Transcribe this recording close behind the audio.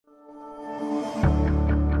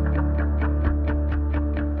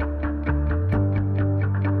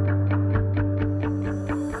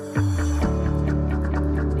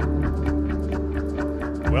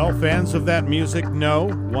All fans of that music know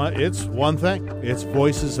it's one thing. It's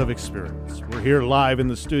Voices of Experience. We're here live in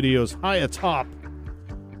the studios high atop.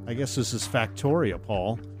 I guess this is Factoria,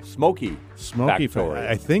 Paul. Smoky Factoria.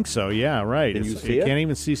 I think so, yeah, right. Can you see you it? Can't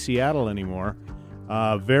even see Seattle anymore.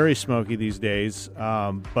 Very smoky these days.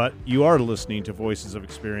 But you are listening to Voices of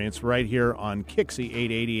Experience right here on Kixie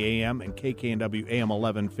 880 AM and KKNW AM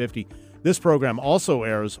 1150. This program also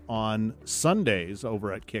airs on Sundays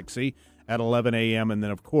over at Kixie at 11 a.m. And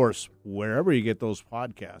then, of course, wherever you get those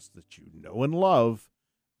podcasts that you know and love,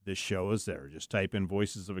 this show is there. Just type in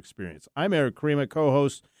Voices of Experience. I'm Eric Krema,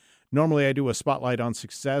 co-host. Normally, I do a spotlight on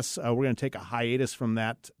success. We're going to take a hiatus from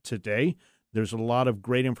that today. There's a lot of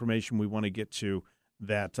great information we want to get to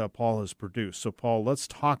that Paul has produced. So, Paul, let's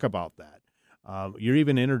talk about that. You're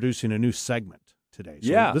even introducing a new segment today.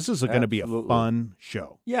 So this is going to be a fun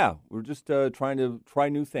show. Yeah, we're just trying to try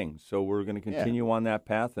new things. So we're going to continue on that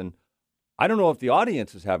path. And I don't know if the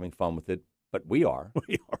audience is having fun with it, but we are.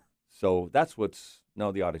 We are. So that's the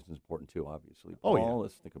audience is important too, obviously. Paul,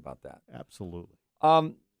 let's think about that. Absolutely.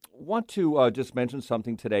 Want to just mention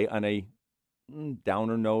something today on a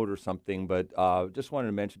downer note or something, but just wanted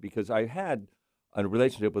to mention because I had a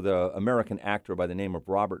relationship with an American actor by the name of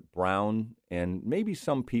Robert Brown, and maybe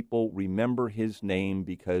some people remember his name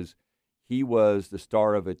because he was the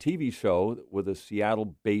star of a TV show with a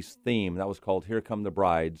Seattle-based theme that was called Here Come the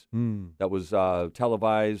Brides, that was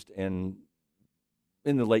televised and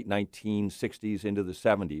in the late 1960s into the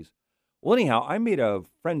 70s. Well, anyhow, I made a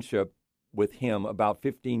friendship with him about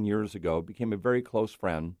 15 years ago, became a very close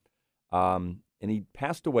friend, and he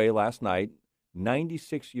passed away last night,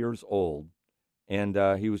 96 years old. And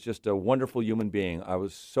he was just a wonderful human being. I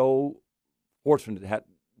was so fortunate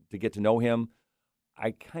to get to know him.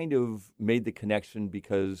 I kind of made the connection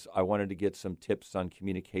because I wanted to get some tips on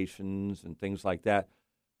communications and things like that.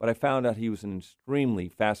 But I found out he was an extremely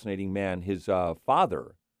fascinating man. His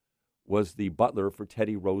father was the butler for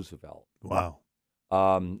Teddy Roosevelt. Wow.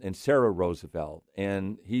 And Sarah Roosevelt.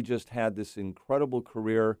 And he just had this incredible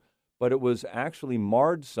career, but it was actually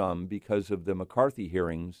marred some because of the McCarthy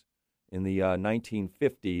hearings. In the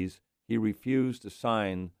 1950s, he refused to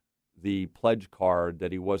sign the pledge card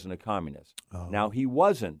that he wasn't a communist. Oh. Now, he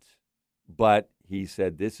wasn't, but he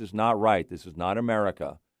said, this is not right. This is not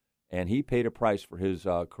America. And he paid a price for his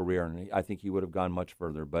career, and I think he would have gone much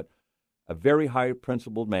further. But a very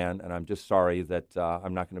high-principled man, and I'm just sorry that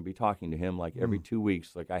I'm not going to be talking to him like every 2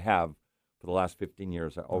 weeks like I have for the last 15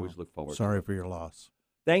 years. I always look forward to it. Sorry for your loss.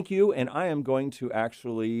 Thank you, and I am going to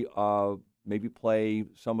actually maybe play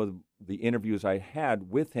some of the interviews I had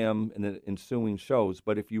with him in the ensuing shows.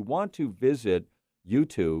 But if you want to visit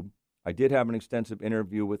YouTube, I did have an extensive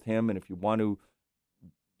interview with him, and if you want to,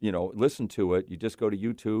 listen to it, you just go to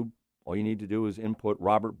YouTube. All you need to do is input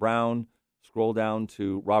Robert Brown, scroll down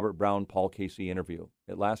to Robert Brown, Paul Casey interview.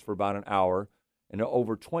 It lasts for about an hour, and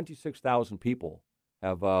over 26,000 people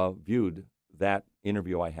have viewed that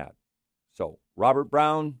interview I had. So, Robert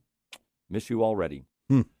Brown, miss you already.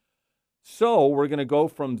 So we're going to go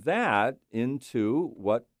from that into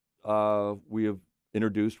what we have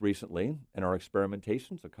introduced recently in our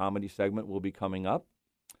experimentations. A comedy segment will be coming up.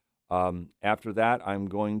 After that, I'm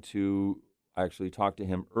going to actually talk to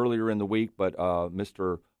him earlier in the week, but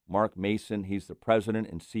Mr. Mark Mason, he's the president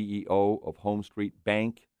and CEO of Home Street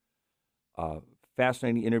Bank.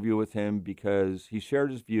 Fascinating interview with him because he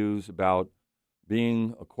shared his views about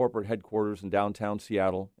being a corporate headquarters in downtown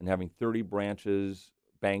Seattle and having 30 branches,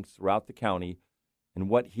 banks throughout the county, and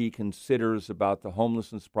what he considers about the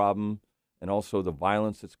homelessness problem and also the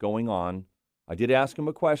violence that's going on. I did ask him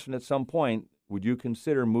a question at some point, would you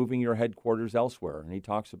consider moving your headquarters elsewhere? And he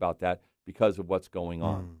talks about that because of what's going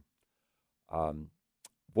on.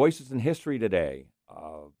 Voices in History today,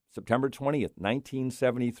 September 20th,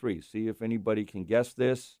 1973. See if anybody can guess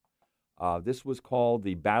this. This was called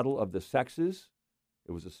the Battle of the Sexes.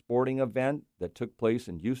 It was a sporting event that took place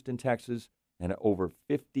in Houston, Texas, and over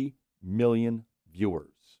 50 million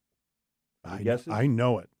viewers. I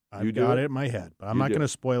know it. I've got it in my head, but I'm not going to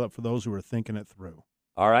spoil it for those who are thinking it through.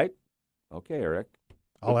 All right. Okay, Eric.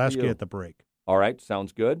 I'll ask you at the break. All right.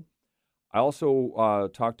 Sounds good. I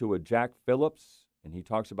also talked to a Jack Phillips, and he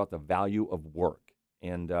talks about the value of work.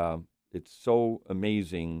 And it's so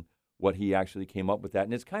amazing what he actually came up with that.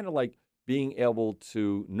 And it's kind of like being able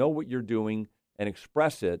to know what you're doing and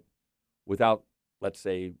express it without, let's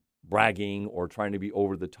say, bragging or trying to be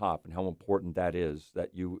over the top, and how important that is,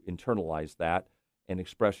 that you internalize that and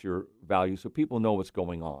express your value so people know what's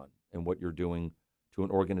going on and what you're doing to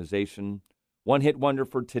an organization. One hit wonder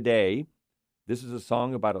for today. This is a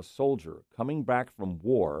song about a soldier coming back from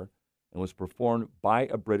war and was performed by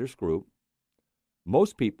a British group.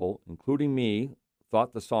 Most people, including me,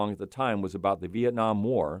 thought the song at the time was about the Vietnam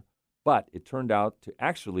War, but it turned out to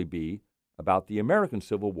actually be about the American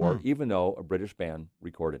Civil War, even though a British band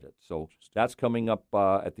recorded it. So that's coming up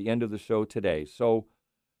at the end of the show today. So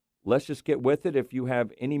let's just get with it. If you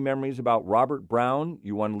have any memories about Robert Brown,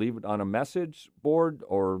 you want to leave it on a message board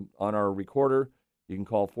or on our recorder, you can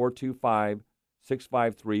call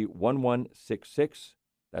 425-653-1166.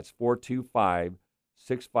 That's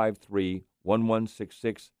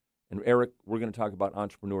 425-653-1166. And Eric, we're going to talk about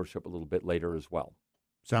entrepreneurship a little bit later as well.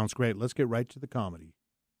 Sounds great. Let's get right to the comedy.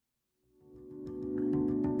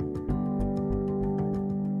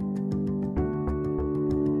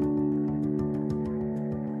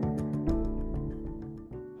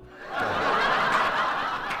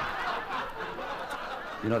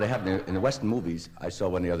 You know, they have in the Western movies, I saw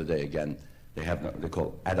one the other day again, they're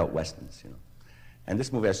called adult Westerns, you know. And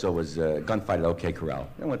this movie I saw was Gunfight at OK Corral.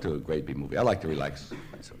 I went to a great big movie. I like to relax.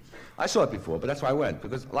 I saw it before, but that's why I went,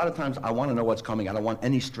 because a lot of times I want to know what's coming. I don't want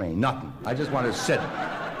any strain, nothing. I just want to sit,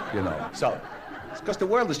 you know. So, it's because the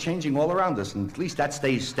world is changing all around us, and at least that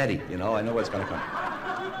stays steady, you know. I know what's going to come.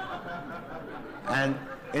 And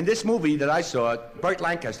in this movie that I saw, Burt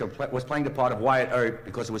Lancaster was playing the part of Wyatt Earp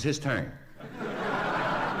because it was his turn.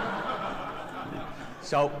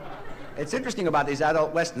 So, it's interesting about these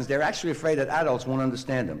adult Westerns, they're actually afraid that adults won't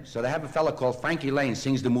understand them. So they have a fella called Frankie Lane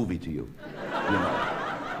sings the movie to you. You know.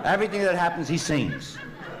 Everything that happens, he sings.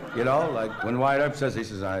 You know, like when Wyatt Earp says, he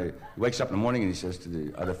wakes up in the morning and he says to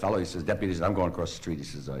the other fellow, he says, Deputy, I'm going across the street. He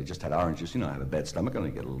says, I just had orange juice. You know, I have a bad stomach. I'm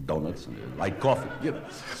going to get a little donuts and light coffee. You know.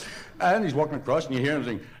 And he's walking across and you hear him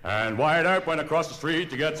sing, and Wyatt Earp went across the street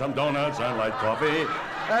to get some donuts and light coffee.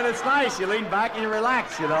 And it's nice. You lean back and you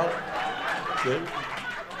relax, you know. See?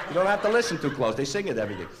 You don't have to listen too close. They sing it,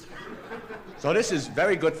 everything. So this is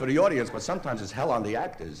very good for the audience, but sometimes it's hell on the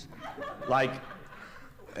actors. Like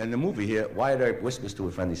in the movie here, Wyatt Earp whispers to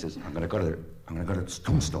a friend. He says, "I'm gonna go to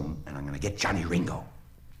Tombstone, and I'm gonna get Johnny Ringo.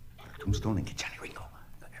 Tombstone and get Johnny Ringo."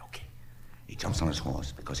 Okay. He jumps on his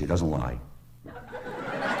horse because he doesn't lie.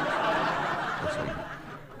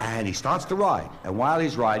 And he starts to ride. And while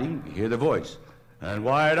he's riding, you hear the voice. And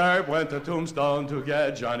Wyatt Earp went to Tombstone to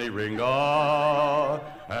get Johnny Ringo.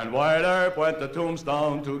 And Wyatt Earp went to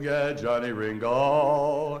Tombstone to get Johnny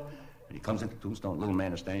Ringo. And he comes into Tombstone, little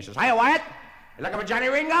man is standing, he says, "Hiya, Wyatt, you looking for Johnny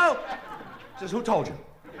Ringo?" He says, "Who told you?"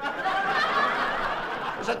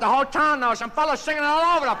 He said, "The whole town knows. Some fellas singing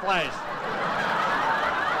all over the place."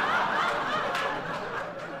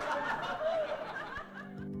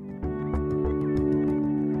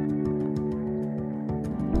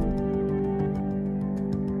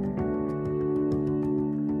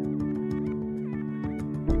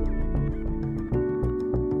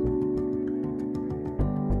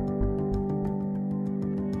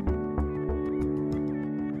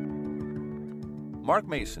 Mark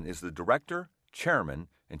Mason is the Director, Chairman,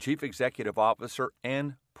 and Chief Executive Officer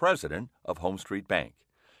and President of Home Street Bank.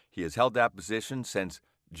 He has held that position since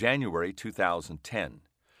January 2010.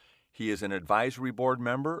 He is an advisory board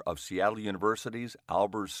member of Seattle University's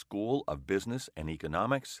Albers School of Business and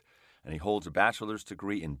Economics, and he holds a bachelor's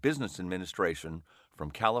degree in business administration from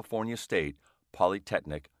California State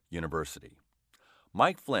Polytechnic University.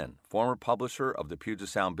 Mike Flynn, former publisher of the Puget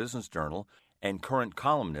Sound Business Journal and current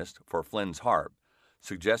columnist for Flynn's Harp,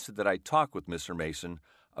 suggested that I talk with Mr. Mason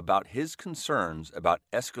about his concerns about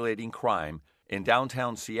escalating crime in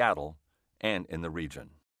downtown Seattle and in the region.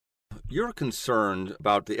 You're concerned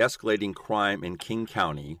about the escalating crime in King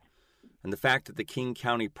County and the fact that the King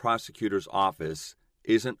County Prosecutor's Office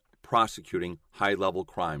isn't prosecuting high-level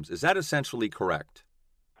crimes. Is that essentially correct?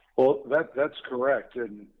 Well, that's correct,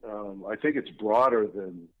 and I think it's broader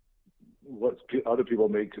than what other people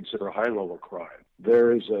may consider high-level crime.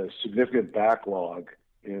 There is a significant backlog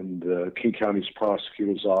in the King County's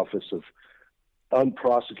prosecutor's office of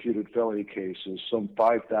unprosecuted felony cases, some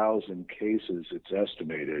 5,000 cases, it's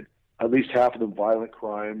estimated. At least half of them violent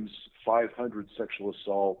crimes, 500 sexual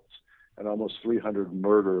assaults, and almost 300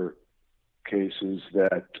 murder cases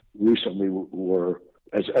that recently were,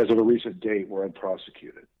 as of a recent date, were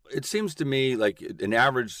unprosecuted. It seems to me like an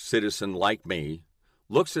average citizen like me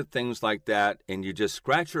looks at things like that and you just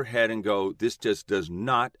scratch your head and go, this just does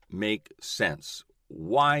not make sense.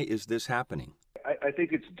 Why is this happening? I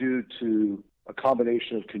think it's due to a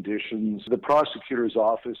combination of conditions. The prosecutor's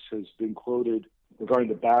office has been quoted regarding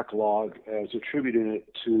the backlog as attributing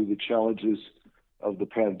it to the challenges of the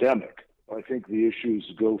pandemic. I think the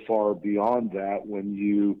issues go far beyond that when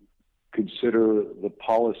you consider the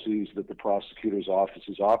policies that the prosecutor's office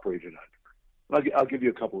is operating under. I'll give you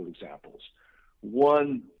a couple of examples.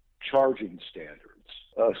 One, charging standards.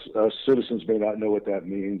 Us citizens may not know what that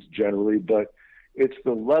means generally, but it's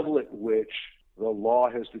the level at which the law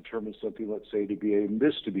has determined something, let's say, to be a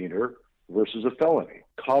misdemeanor versus a felony.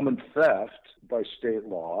 Common theft by state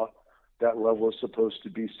law, that level is supposed to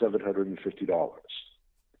be $750.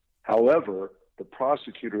 However, the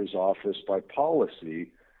prosecutor's office, by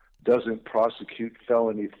policy, doesn't prosecute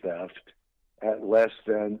felony theft at less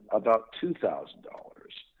than about $2,000.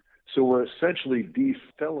 So we're essentially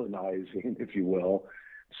defelonizing, if you will,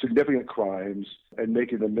 significant crimes and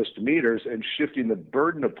making them misdemeanors and shifting the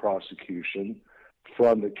burden of prosecution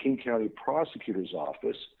from the King County Prosecutor's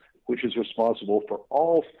Office, which is responsible for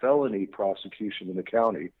all felony prosecution in the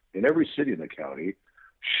county, in every city in the county,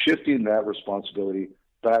 shifting that responsibility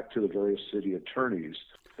back to the various city attorneys.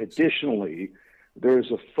 Additionally,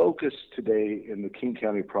 there's a focus today in the King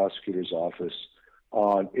County Prosecutor's Office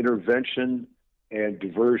on intervention and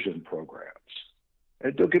diversion programs.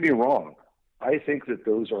 And don't get me wrong, I think that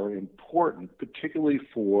those are important, particularly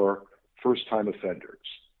for first-time offenders,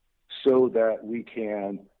 so that we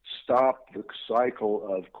can stop the cycle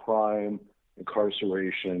of crime,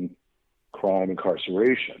 incarceration.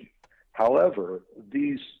 However,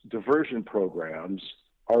 these diversion programs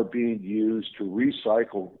are being used to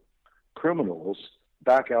recycle criminals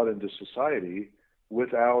back out into society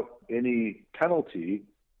without any penalty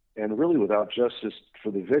and really without justice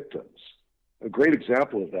for the victims. A great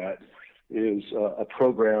example of that is a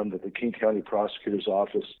program that the King County Prosecutor's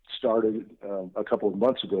Office started a couple of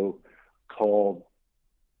months ago called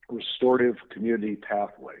Restorative Community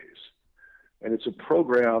Pathways. And it's a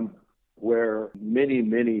program where many,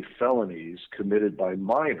 many felonies committed by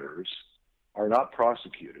minors are not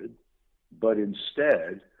prosecuted, but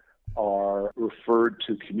instead are referred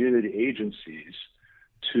to community agencies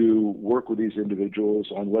to work with these individuals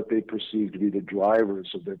on what they perceive to be the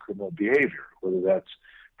drivers of their criminal behavior, whether that's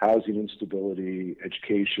housing instability,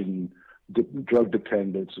 education, drug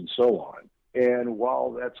dependence, and so on. And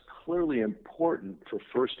while that's clearly important for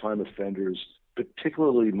first-time offenders,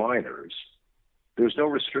 particularly minors, there's no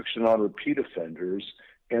restriction on repeat offenders,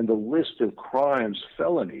 and the list of crimes,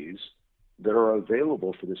 felonies, that are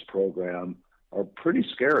available for this program are pretty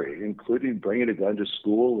scary, including bringing a gun to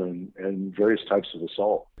school and various types of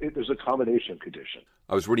assault. There's a combination of conditions.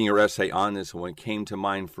 I was reading your essay on this, and what came to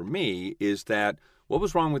mind for me is that what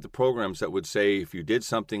was wrong with the programs that would say if you did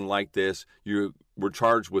something like this, you were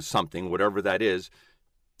charged with something, whatever that is,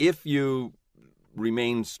 if you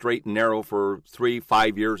remain straight and narrow for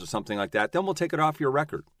 3-5 years or something like that, then we'll take it off your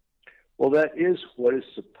record. Well, that is what is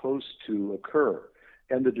supposed to occur.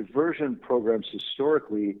 And the diversion programs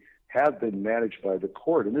historically have been managed by the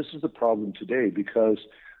court. And this is the problem today because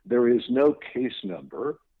there is no case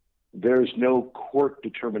number. There's no court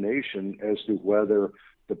determination as to whether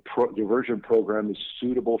the diversion program is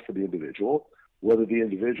suitable for the individual, whether the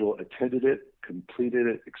individual attended it, completed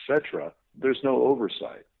it, etc. There's no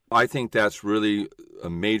oversight. I think that's really a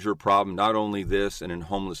major problem, not only this and in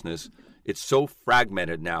homelessness. It's so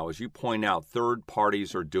fragmented now. As you point out, third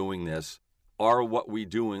parties are doing this. Are what we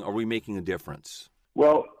doing, are we making a difference?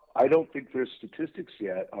 Well, I don't think there's statistics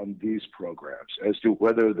yet on these programs as to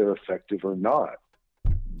whether they're effective or not.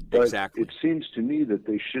 But exactly. It seems to me that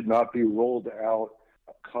they should not be rolled out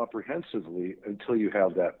comprehensively until you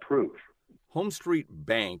have that proof. Home Street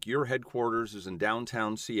Bank, your headquarters is in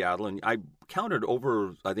downtown Seattle, and I counted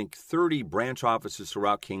over, I think, 30 branch offices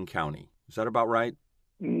throughout King County. Is that about right?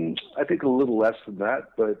 I think a little less than that,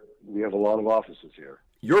 but we have a lot of offices here.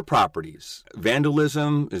 Your properties,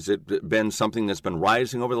 vandalism, has it been something that's been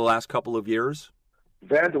rising over the last couple of years?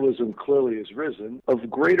 Vandalism clearly has risen. Of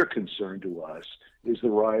greater concern to us is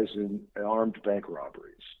the rise in armed bank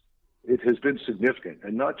robberies. It has been significant,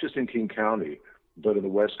 and not just in King County, but in the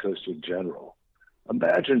West Coast in general.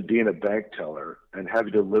 Imagine being a bank teller and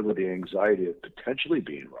having to live with the anxiety of potentially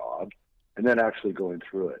being robbed and then actually going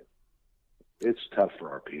through it. It's tough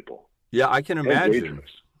for our people. Yeah, I can imagine. And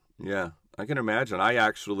dangerous. Yeah, I can imagine. I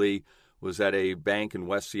actually was at a bank in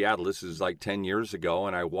West Seattle. This is like 10 years ago,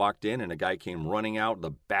 and I walked in, and a guy came running out with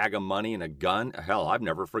a bag of money and a gun. Hell, I've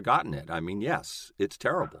never forgotten it. I mean, yes, it's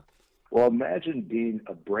terrible. Well, imagine being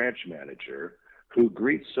a branch manager who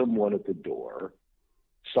greets someone at the door,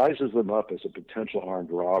 sizes them up as a potential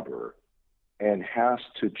armed robber, and has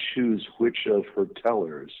to choose which of her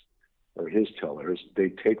tellers or his tellers they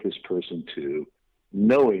take this person to,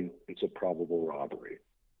 knowing it's a probable robbery.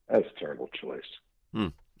 That's a terrible choice.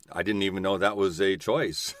 I didn't even know that was a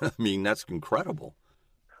choice. I mean, that's incredible.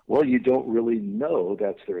 Well, you don't really know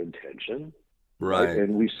that's their intention. Right.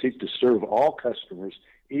 And we seek to serve all customers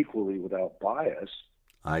equally without bias.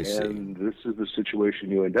 I see. And this is the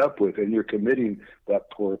situation you end up with, and you're committing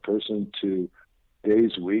that poor person to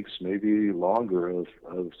days, weeks, maybe longer of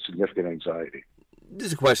significant anxiety. This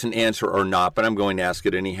is a question, answer or not, but I'm going to ask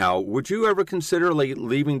it anyhow. Would you ever consider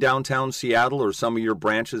leaving downtown Seattle or some of your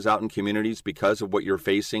branches out in communities because of what you're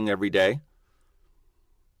facing every day?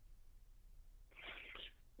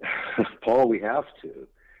 Paul, we have to.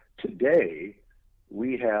 Today,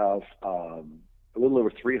 we have a little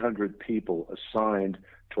over 300 people assigned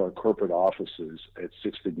to our corporate offices at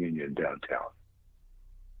 6th and Union downtown.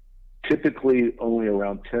 Typically, only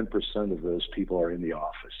around 10% of those people are in the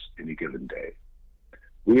office any given day.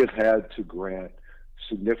 We have had to grant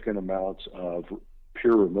significant amounts of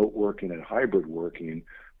pure remote working and hybrid working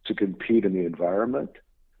to compete in the environment.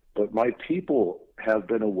 But my people have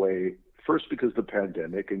been away, first because of the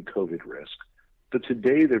pandemic and COVID risk. But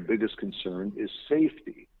today, their biggest concern is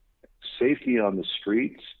safety. Safety on the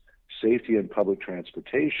streets, safety in public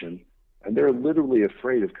transportation, and they're literally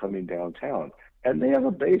afraid of coming downtown. And they have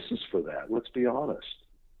a basis for that, let's be honest.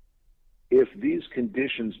 If these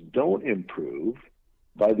conditions don't improve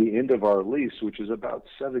by the end of our lease, which is about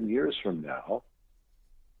 7 years from now,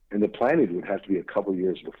 and the planning would have to be a couple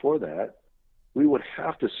years before that, we would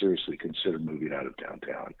have to seriously consider moving out of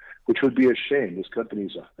downtown, which would be a shame. This company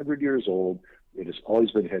is 100 years old. It has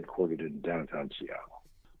always been headquartered in downtown Seattle.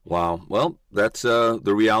 Wow. Well, that's the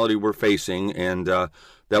reality we're facing, and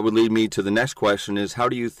that would lead me to the next question is, how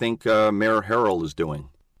do you think Mayor Harrell is doing?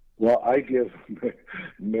 Well, I give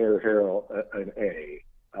Mayor Harrell an A.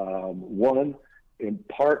 One, in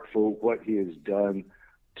part for what he has done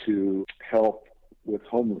to help with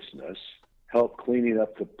homelessness, help cleaning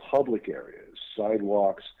up the public areas,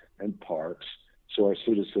 sidewalks and parks, so our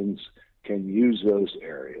citizens can use those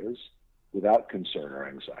areas without concern or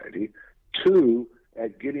anxiety. Two,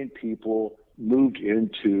 at getting people moved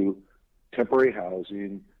into temporary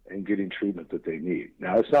housing and getting treatment that they need.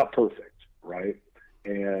 Now, it's not perfect, right?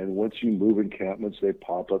 And once you move encampments, they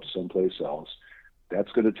pop up someplace else.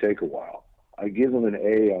 That's going to take a while. I give him an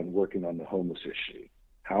A on working on the homeless issue.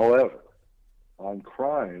 However, on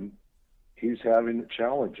crime, he's having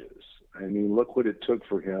challenges. I mean, look what it took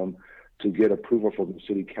for him to get approval from the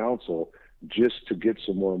city council just to get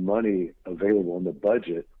some more money available in the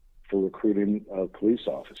budget for recruiting police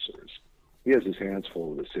officers. He has his hands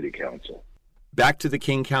full with the city council. Back to the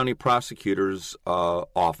King County Prosecutor's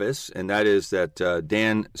office, and that is that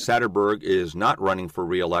Dan Satterberg is not running for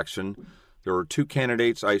re-election. There are two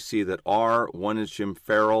candidates I see that are. One is Jim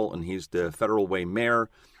Farrell, and he's the Federal Way mayor.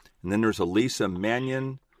 And then there's Elisa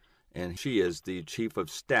Mannion, and she is the chief of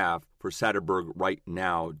staff for Satterberg right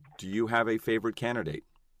now. Do you have a favorite candidate?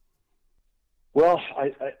 Well,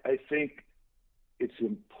 I think it's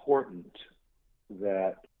important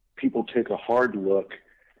that people take a hard look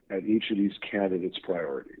at each of these candidates'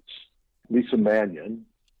 priorities. Lisa Mannion,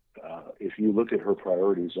 if you look at her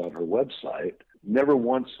priorities on her website, never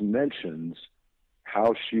once mentions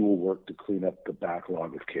how she will work to clean up the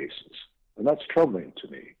backlog of cases. And that's troubling to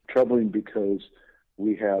me. Troubling because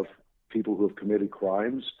we have people who have committed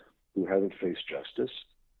crimes who haven't faced justice.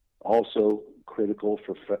 Also critical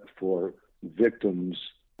for victims'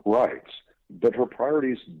 rights. But her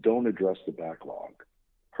priorities don't address the backlog.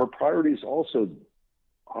 Her priorities also,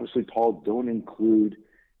 honestly, Paul, don't include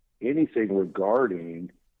anything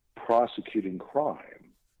regarding prosecuting crime.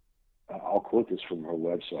 I'll quote this from her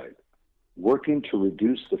website. Working to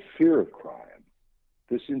reduce the fear of crime.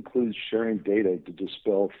 This includes sharing data to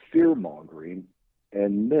dispel fear-mongering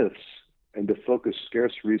and myths and to focus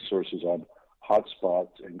scarce resources on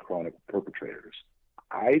hotspots and chronic perpetrators.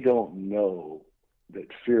 I don't know that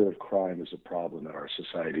fear of crime is a problem in our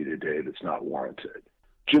society today that's not warranted.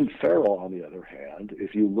 Jim Farrell, on the other hand,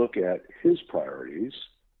 if you look at his priorities,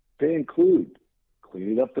 they include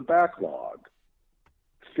cleaning up the backlog,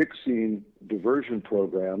 fixing diversion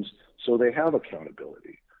programs so they have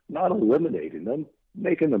accountability, not eliminating them,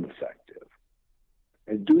 making them effective,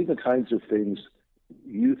 and doing the kinds of things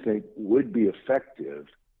you think would be effective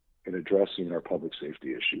in addressing our public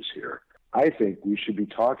safety issues here. I think we should be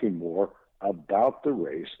talking more about the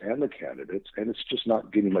race and the candidates, and it's just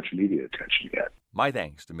not getting much media attention yet. My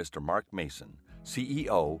thanks to Mr. Mark Mason,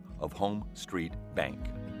 CEO of Home Street Bank.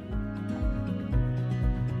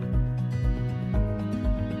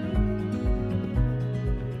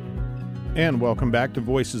 And welcome back to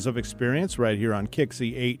Voices of Experience right here on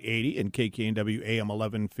KIXI 880 and KKNW AM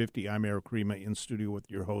 1150. I'm Eric Rima in studio with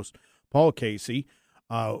your host, Paul Casey.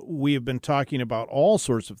 We have been talking about all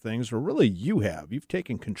sorts of things, or really you have. You've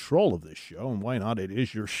taken control of this show, and why not? It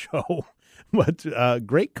is your show. But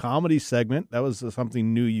great comedy segment. That was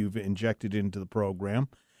something new you've injected into the program.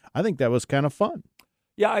 I think that was kind of fun.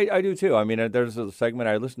 Yeah, I do too. I mean, there's a segment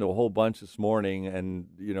I listened to a whole bunch this morning, and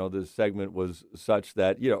this segment was such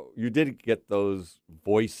that you did get those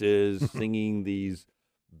voices singing these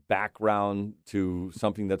background to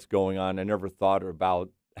something that's going on. I never thought about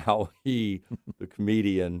how he, the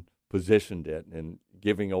comedian, positioned it and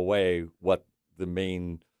giving away what the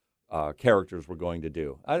main characters were going to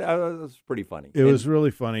do. It was pretty funny. It was really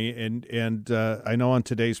funny, and I know on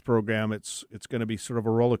today's program it's going to be sort of a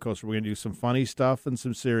roller coaster. We're going to do some funny stuff and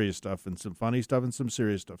some serious stuff, and some funny stuff and some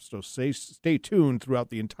serious stuff. So stay tuned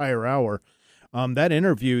throughout the entire hour. That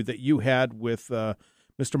interview that you had with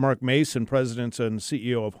Mr. Mark Mason, President and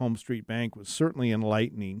CEO of Home Street Bank, was certainly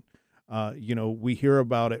enlightening. We hear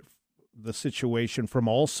about it, the situation from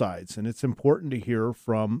all sides, and it's important to hear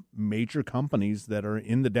from major companies that are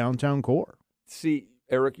in the downtown core. See,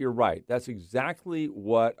 Eric, you're right. That's exactly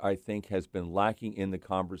what I think has been lacking in the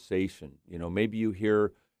conversation. Maybe you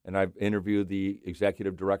hear, and I've interviewed the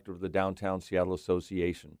executive director of the Downtown Seattle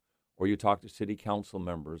Association, or you talk to city council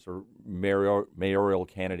members or mayoral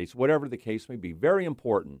candidates, whatever the case may be. Very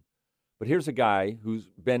important. But here's a guy who's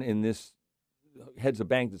been in this, heads a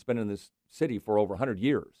bank that's been in this city for over 100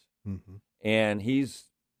 years. Mm-hmm. And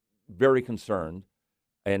he's very concerned,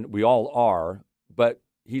 and we all are, but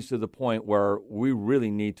he's to the point where we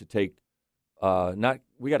really need to take,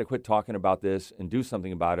 we got to quit talking about this and do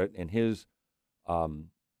something about it. And his,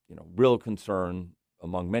 real concern,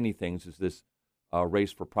 among many things, is this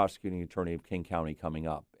race for prosecuting attorney of King County coming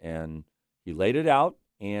up. And he laid it out,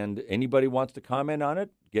 and anybody wants to comment on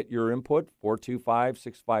it, get your input,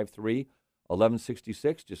 425-653-1166.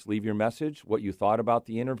 Just leave your message, what you thought about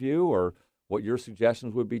the interview or what your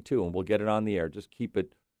suggestions would be too, and we'll get it on the air. Just keep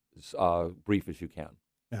it as brief as you can.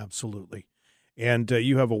 Absolutely. And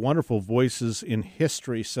you have a wonderful Voices in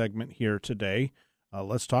History segment here today.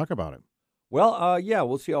 Let's talk about it. Well,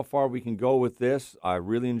 we'll see how far we can go with this. I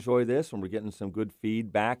really enjoy this, and we're getting some good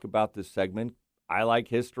feedback about this segment. I like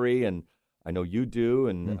history, and I know you do,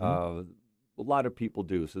 and a lot of people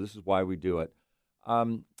do, so this is why we do it.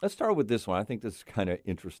 Let's start with this one. I think this is kind of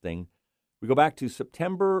interesting. We go back to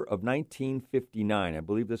September of 1959. I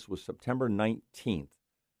believe this was September 19th.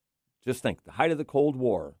 Just think, the height of the Cold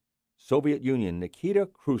War, Soviet Union, Nikita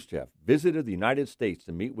Khrushchev visited the United States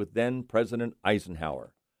to meet with then President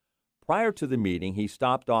Eisenhower. Prior to the meeting, he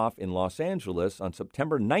stopped off in Los Angeles on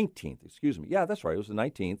September 19th. Yeah, that's right. It was the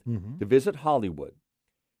 19th, to visit Hollywood.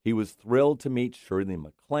 He was thrilled to meet Shirley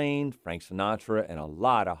MacLaine, Frank Sinatra, and a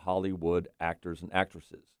lot of Hollywood actors and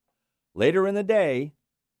actresses. Later in the day,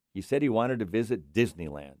 he said he wanted to visit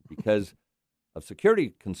Disneyland. Because of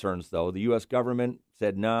security concerns, though, the U.S. government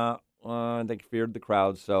said, they feared the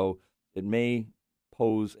crowd, so it may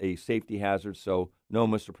pose a safety hazard. So, no,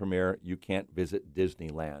 Mr. Premier, you can't visit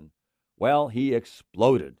Disneyland. Well, he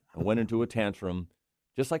exploded and went into a tantrum,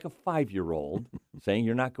 just like a 5-year-old, saying,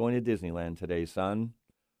 "You're not going to Disneyland today, son."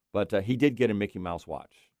 But he did get a Mickey Mouse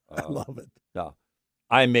watch. I love it. No,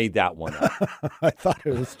 I made that one up. I thought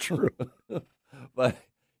it was true. But,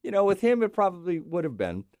 with him, it probably would have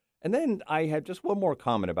been. And then I had just one more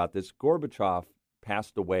comment about this. Gorbachev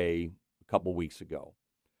passed away a couple weeks ago.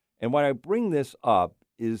 And why I bring this up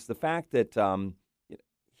is the fact that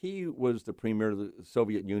he was the premier of the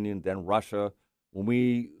Soviet Union, then Russia. When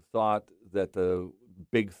we thought that the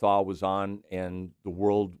big thaw was on and the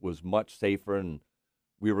world was much safer and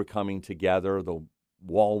we were coming together, the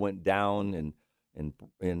wall went down in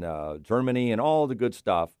Germany and all the good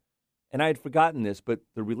stuff. And I had forgotten this, but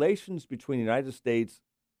the relations between the United States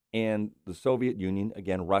and the Soviet Union,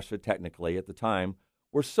 again, Russia technically at the time,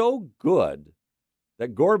 were so good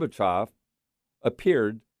that Gorbachev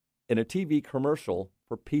appeared in a TV commercial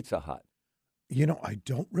for Pizza Hut. I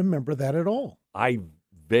don't remember that at all. I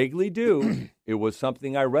vaguely do. It was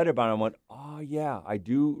something I read about. I went, oh, yeah, I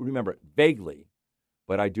do remember it. Vaguely,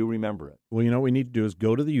 but I do remember it. Well, what we need to do is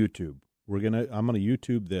go to the YouTube. I'm gonna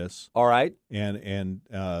YouTube this. All right. And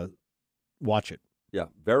watch it. Yeah,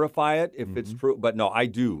 verify it if it's true. But no, I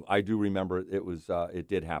do remember it was it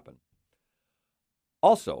did happen.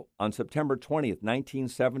 Also, on September 20th,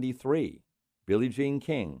 1973, Billie Jean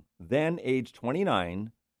King, then age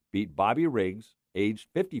 29, beat Bobby Riggs, age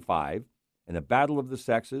 55, in the Battle of the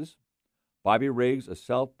Sexes. Bobby Riggs, a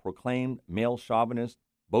self-proclaimed male chauvinist,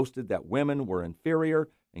 boasted that women were inferior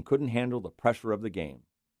and couldn't handle the pressure of the game.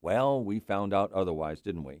 Well, we found out otherwise,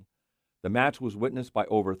 didn't we? The match was witnessed by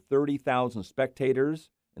over 30,000 spectators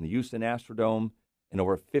in the Houston Astrodome and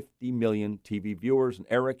over 50 million TV viewers. And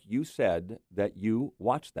Eric, you said that you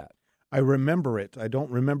watched that. I remember it. I don't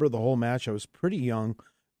remember the whole match. I was pretty young,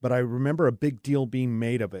 but I remember a big deal being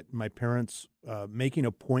made of it. My parents making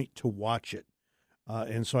a point to watch it.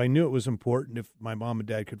 And so I knew it was important if my mom and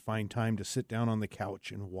dad could find time to sit down on the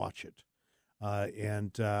couch and watch it.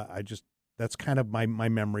 That's kind of my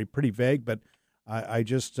memory, pretty vague, but I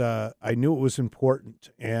knew it was important.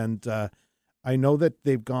 And I know that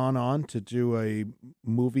they've gone on to do a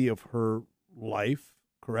movie of her life,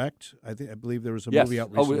 correct? I believe there was a movie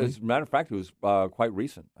out recently. As a matter of fact, it was quite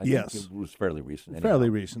recent. I think it was fairly recent. Anyhow. Fairly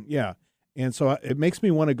recent, yeah. And so it makes me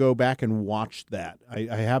want to go back and watch that. I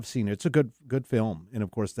have seen it. It's a good film, and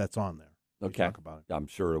of course that's on there. Okay, talk about it. I'm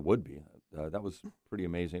sure it would be. That was pretty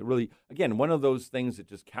amazing. It really, again, one of those things that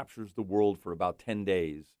just captures the world for about 10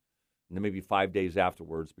 days, and then maybe 5 days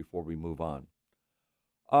afterwards before we move on.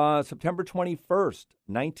 September 21st,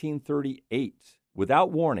 1938, without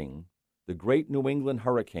warning, the Great New England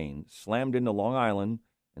Hurricane slammed into Long Island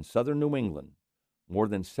and southern New England. More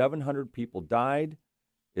than 700 people died.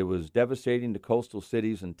 It was devastating to coastal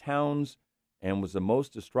cities and towns and was the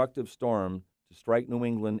most destructive storm to strike New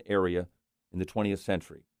England area in the 20th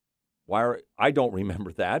century. I don't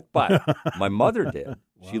remember that, but my mother did.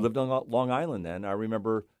 Wow. She lived on Long Island then. I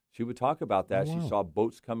remember she would talk about that. Oh, wow. She saw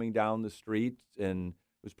boats coming down the street, and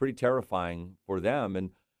it was pretty terrifying for them.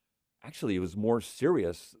 And actually, it was more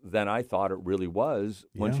serious than I thought it really was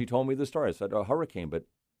when she told me the story. I said, a hurricane. But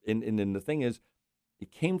and the thing is,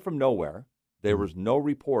 it came from nowhere. There was no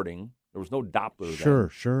reporting. There was no Doppler then.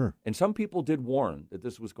 Sure. And some people did warn that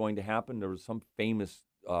this was going to happen. There was some famous,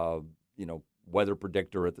 weather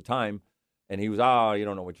predictor at the time, and he was, you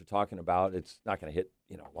don't know what you're talking about. It's not going to hit,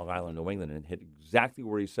 Long Island, New England, and hit exactly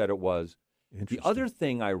where he said it was. The other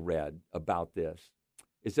thing I read about this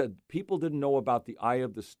is that people didn't know about the eye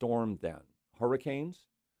of the storm then, hurricanes.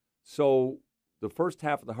 So the first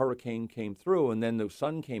half of the hurricane came through, and then the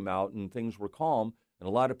sun came out, and things were calm. And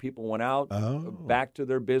a lot of people went out, back to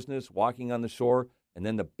their business, walking on the shore, and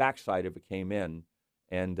then the backside of it came in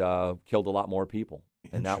and killed a lot more people.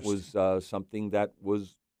 And that was something that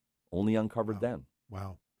was only uncovered then.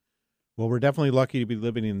 Wow. Well, we're definitely lucky to be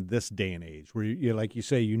living in this day and age where, like you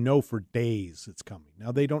say, for days it's coming.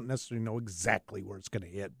 Now, they don't necessarily know exactly where it's going to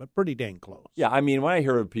hit, but pretty dang close. Yeah, I mean, when I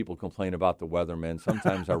hear people complain about the weathermen,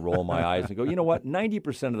 sometimes I roll my eyes and go, you know what,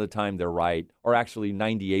 90% of the time they're right, or actually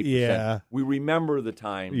 98%. Yeah. We remember the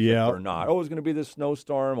times that they're not. Oh, it's going to be this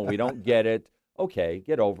snowstorm, and we don't get it. Okay,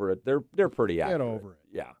 get over it. They're pretty accurate. Get over it.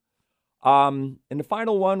 Yeah. And the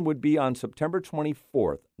final one would be on September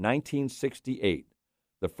 24th, 1968.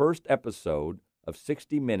 The first episode of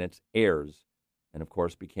 60 Minutes airs and, of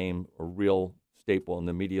course, became a real staple in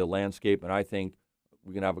the media landscape. And I think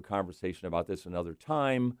we can have a conversation about this another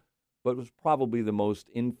time, but it was probably the most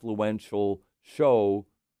influential show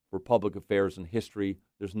for public affairs in history.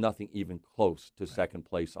 There's nothing even close to second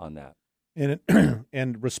place on that.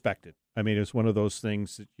 And respected. I mean, it's one of those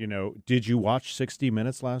things that, did you watch 60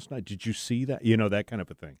 Minutes last night? Did you see that? That kind of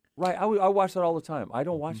a thing. Right. I watch that all the time. I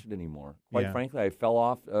don't watch it anymore. Quite frankly, I fell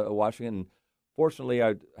off watching it. And fortunately,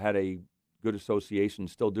 I had a good association,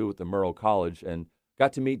 still do, with the Murrow College, and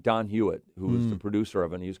got to meet Don Hewitt, who was the producer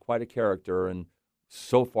of it. And he was quite a character and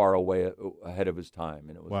so far ahead of his time.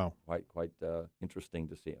 And it was quite interesting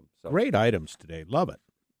to see him. So. Great items today. Love it.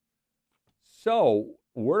 So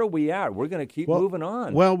where are we at? We're going to keep moving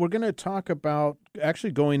on. Well, we're going to talk about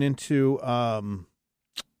actually going into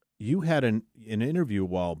you had an interview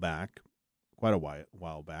quite a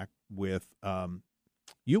while back, with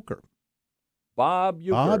Uecker. Bob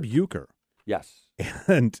Uecker. Bob Uecker. Yes.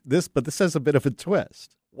 And this has a bit of a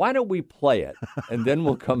twist. Why don't we play it, and then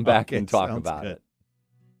we'll come back and talk about it.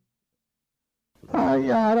 I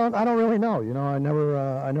don't really know. I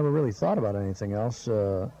never really thought about anything else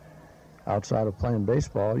outside of playing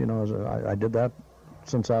baseball. I did that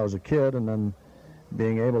since I was a kid, and then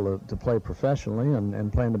being able to play professionally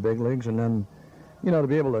and play in the big leagues, and then, to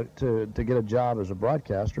be able to get a job as a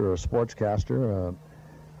broadcaster or a sportscaster.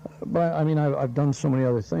 But I mean, I've done so many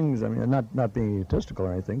other things. I mean, not being egotistical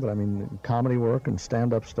or anything, but I mean, comedy work and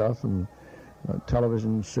stand-up stuff and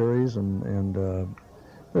television series and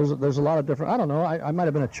there's a lot of different. I don't know. I might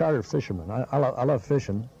have been a charter fisherman. I love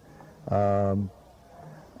fishing.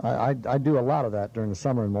 I do a lot of that during the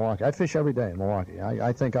summer in Milwaukee. I fish every day in Milwaukee.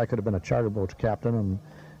 I think I could have been a charter boat captain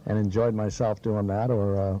and enjoyed myself doing that.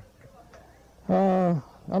 Or I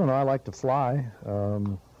don't know. I like to fly.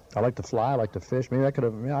 I like to fish. Maybe I could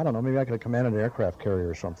have. I don't know. Maybe I could have commanded an aircraft carrier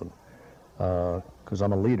or something. Because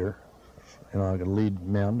I'm a leader. I could lead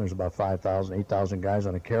men. There's about 5,000, 8,000 guys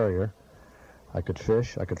on a carrier. I could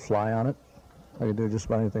fish. I could fly on it. I could do just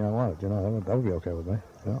about anything I wanted. That would be okay with me.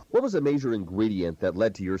 Yeah. What was a major ingredient that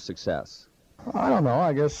led to your success? I don't know.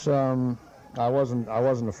 I guess I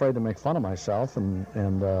wasn't afraid to make fun of myself, and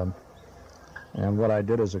and what I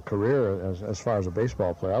did as a career as far as a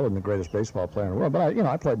baseball player. I wasn't the greatest baseball player in the world, but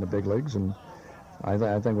I played in the big leagues, and I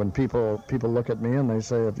think when people look at me and they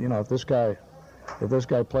say, if this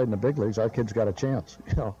guy played in the big leagues, our kid's got a chance.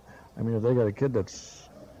 I mean, if they got a kid that's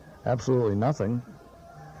absolutely nothing,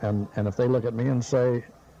 and if they look at me and say,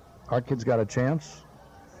 our kid's got a chance,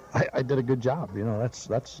 I did a good job. That's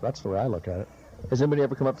the way I look at it. Has anybody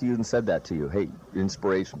ever come up to you and said that to you? Hey,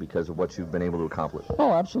 inspiration because of what you've been able to accomplish.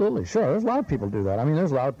 Oh, absolutely, sure. There's a lot of people do that. I mean,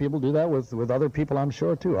 there's a lot of people do that with other people, I'm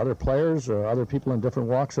sure, too. Other players or other people in different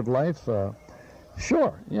walks of life.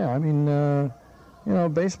 Sure, yeah. I mean,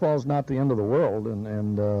 baseball's not the end of the world,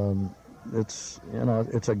 and it's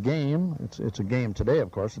a game. It's a game today,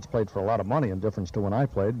 of course. It's played for a lot of money in difference to when I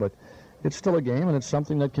played, but it's still a game, and it's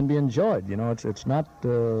something that can be enjoyed. It's not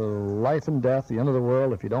life and death, the end of the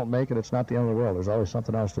world. If you don't make it, it's not the end of the world. There's always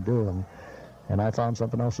something else to do, and I found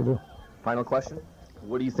something else to do. Final question.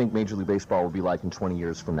 What do you think Major League Baseball will be like in 20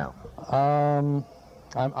 years from now?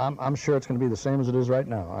 I'm sure it's going to be the same as it is right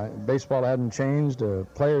now. Baseball hasn't changed.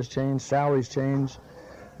 Players change, salaries change,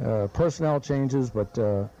 personnel changes, but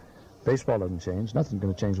baseball doesn't change. Nothing's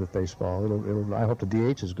going to change with baseball. I hope the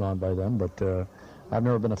DH is gone by then, but I've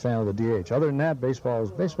never been a fan of the DH. Other than that, baseball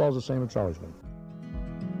is the same it's always been.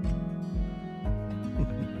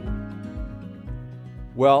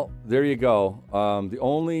 Well, there you go. The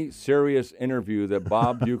only serious interview that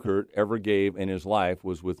Bob Ueckert ever gave in his life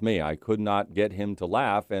was with me. I could not get him to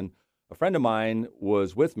laugh, and a friend of mine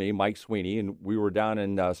was with me, Mike Sweeney, and we were down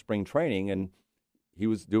in spring training, and he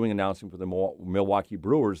was doing announcing for the Milwaukee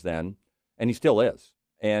Brewers then, and he still is.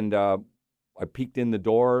 And I peeked in the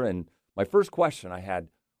door, and my first question I had,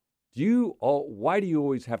 why do you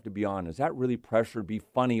always have to be on? Is that really pressure? Be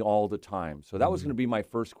funny all the time? So that was going to be my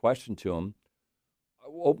first question to him. I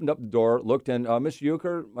opened up the door, looked in, Mr.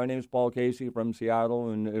 Ueckert, my name is Paul Casey from Seattle,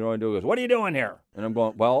 and I do. He goes, what are you doing here? And I'm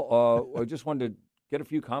going, well, I just wanted to get a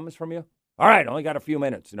few comments from you. All right, only got a few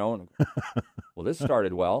minutes, And, well, this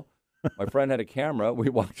started well. My friend had a camera. We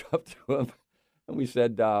walked up to him, and we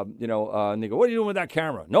said, and they go, what are you doing with that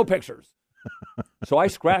camera? No pictures. So I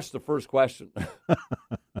scratched the first question,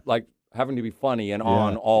 like having to be funny and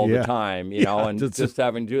on all the time, and just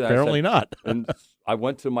having to do that. Apparently not. And I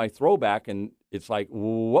went to my throwback, and it's like,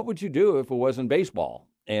 what would you do if it wasn't baseball?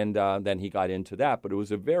 And then he got into that, but it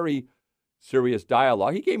was a very serious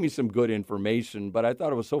dialogue. He gave me some good information, but I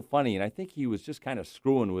thought it was so funny, and I think he was just kind of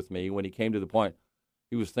screwing with me when he came to the point.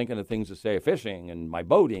 He was thinking of things to say, fishing and my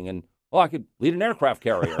boating, and I could lead an aircraft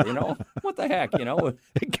carrier, What the heck,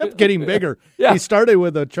 It kept getting bigger. Yeah. He started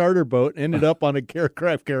with a charter boat, ended up on a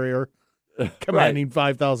aircraft carrier commanding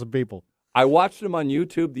 5,000 people. I watched him on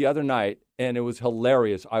YouTube the other night, and it was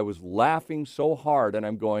hilarious. I was laughing so hard, and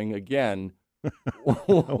I'm going, again,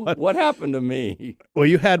 what happened to me? Well,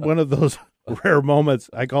 you had one of those rare moments.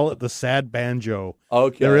 I call it the sad banjo.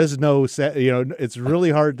 Okay. There is no sad, it's really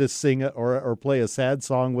hard to sing or play a sad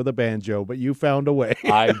song with a banjo, but you found a way.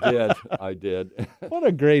 I did. What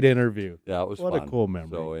a great interview. Yeah, it was What fun. a cool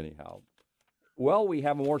memory. So anyhow. Well, we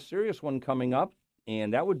have a more serious one coming up,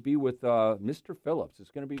 and that would be with Mr. Phillips.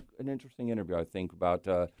 It's going to be an interesting interview, I think, about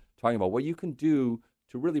talking about what you can do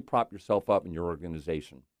to really prop yourself up in your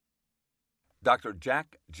organization. Dr.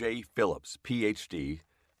 Jack J. Phillips, Ph.D.,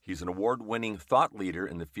 he's an award-winning thought leader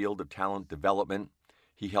in the field of talent development.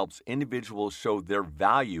 He helps individuals show their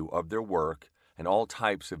value of their work in all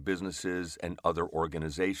types of businesses and other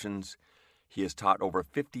organizations. He has taught over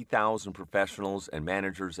 50,000 professionals and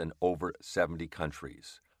managers in over 70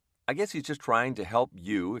 countries. I guess he's just trying to help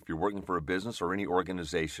you, if you're working for a business or any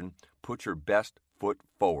organization, put your best foot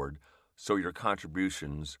forward so your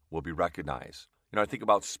contributions will be recognized. I think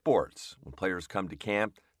about sports. When players come to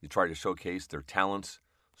camp, they try to showcase their talents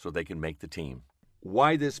so they can make the team.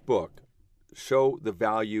 Why this book? Show the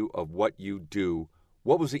value of what you do.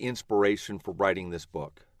 What was the inspiration for writing this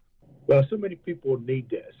book? Well, so many people need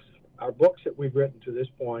this. Our books that we've written to this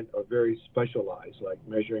point are very specialized, like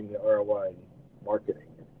measuring the ROI in marketing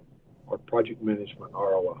or project management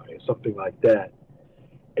ROI, something like that.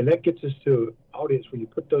 And that gets us to an audience. When you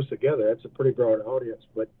put those together, that's a pretty broad audience,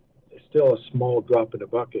 but it's still a small drop in the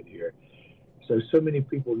bucket here. So many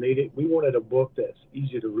people need it. We wanted a book that's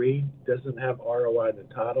easy to read, doesn't have ROI in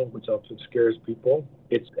the title, which often scares people.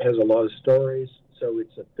 It has a lot of stories, so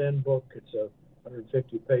it's a thin book. It's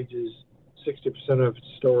 150 pages. 60% of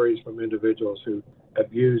stories from individuals who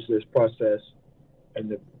have used this process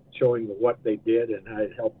and showing what they did and how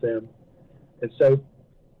it helped them. And so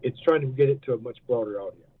it's trying to get it to a much broader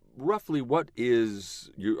audience. Roughly, what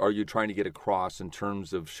are you trying to get across in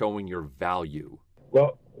terms of showing your value?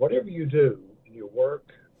 Well, whatever you do in your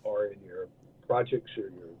work or in your projects or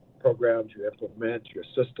your programs you implement, your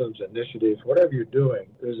systems, initiatives, whatever you're doing,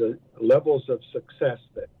 there's levels of success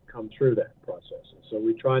that come through that process. And so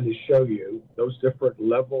we're trying to show you those different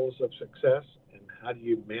levels of success and how do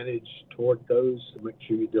you manage toward those to make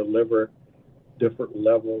sure you deliver different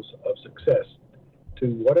levels of success to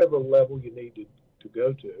whatever level you need to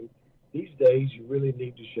go to. These days, you really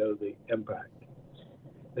need to show the impact.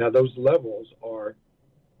 Now, those levels are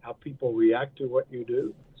how people react to what you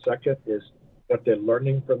do. Second is what they're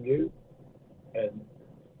learning from you. And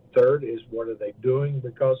third is what are they doing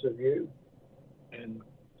because of you. And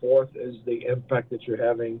fourth is the impact that you're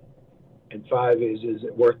having. And five is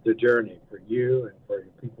it worth the journey for you and for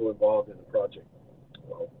your people involved in the project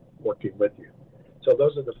working with you. So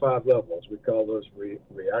those are the 5 levels. We call those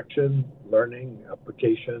reaction, learning,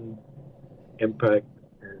 application, impact,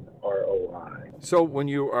 and ROI. So when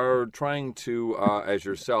you are trying to, as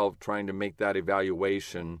yourself, trying to make that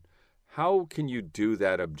evaluation, how can you do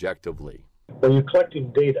that objectively? When you're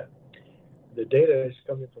collecting data, the data is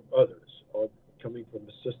coming from others or coming from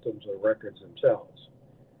the systems or records themselves.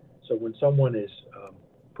 So when someone is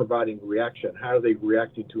providing reaction, how are they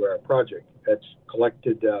reacting to our project? That's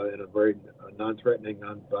collected in a very non-threatening,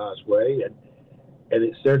 unbiased way, and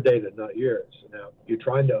it's their data, not yours. Now, you're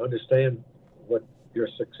trying to understand what your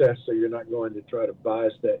success, so you're not going to try to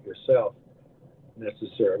bias that yourself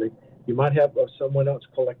necessarily. You might have someone else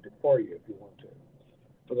collect it for you if you want to.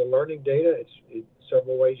 For the learning data, it's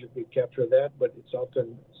several ways you could capture that, but it's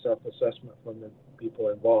often self-assessment from the people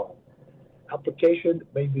involved. Application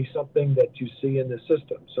may be something that you see in the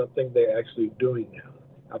system, something they're actually doing now.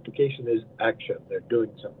 Application is action. They're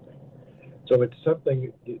doing something. So it's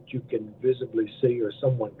something that you can visibly see or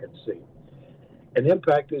someone can see. And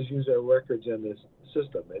impact is user records in this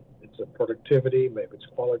system. It's a productivity, maybe it's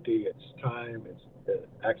quality, it's time, it's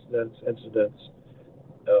accidents, incidents,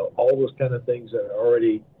 all those kind of things that are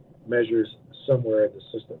already measures somewhere in the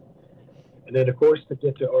system. And then, of course, to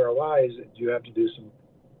get to ROIs, you have to do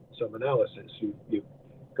some analysis. You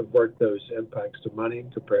convert those impacts to money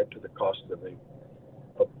compared to the cost of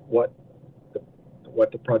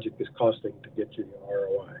what the project is costing to get you the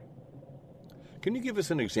ROI. Can you give us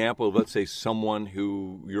an example of, let's say, someone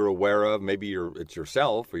who you're aware of, maybe it's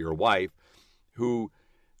yourself or your wife, who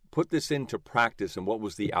put this into practice, and what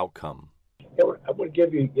was the outcome? I would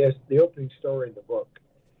give you, the opening story in the book,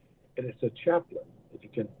 and it's a chaplain, if you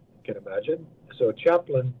can imagine. So a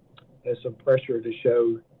chaplain has some pressure to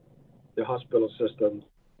show the hospital system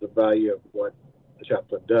the value of what the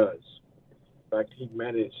chaplain does. In fact, he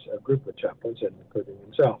managed a group of chaplains, including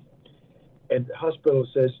himself. And the hospital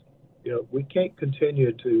says, we can't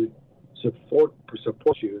continue to support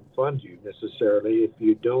you and fund you necessarily if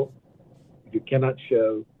you cannot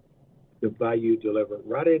show the value delivered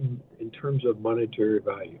right in terms of monetary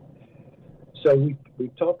value. So we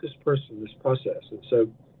taught this person this process. And so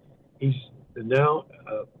he's now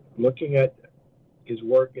looking at his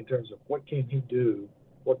work in terms of what can he do,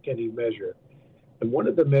 what can he measure. And one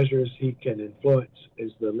of the measures he can influence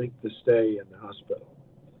is the length of stay in the hospital.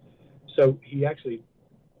 So he actually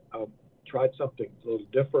tried something a little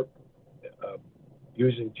different,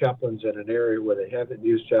 using chaplains in an area where they haven't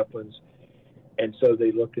used chaplains. And so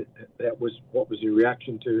they looked at what was the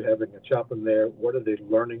reaction to having a chaplain there? What are they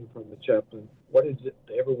learning from the chaplain? What is it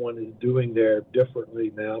everyone is doing there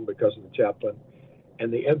differently now because of the chaplain?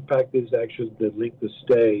 And the impact is actually the length of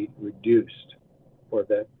stay reduced for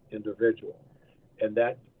that individual. And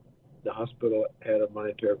that the hospital had a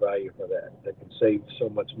monetary value for that. They can save so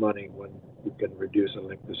much money when you can reduce the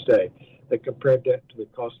length of stay. They compared that to the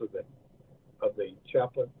cost of the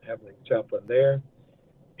chaplain, having a chaplain there,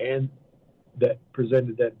 and that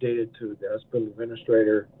presented that data to the hospital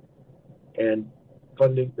administrator, and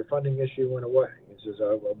the funding issue went away. He says,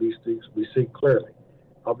 we see clearly.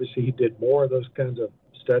 Obviously, he did more of those kinds of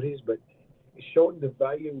studies, but it's showing the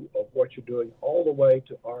value of what you're doing all the way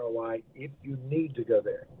to ROI if you need to go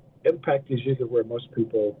there. Impact is usually where most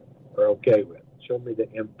people are okay with. Show me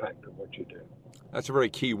the impact of what you do. That's a very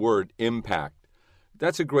key word, impact.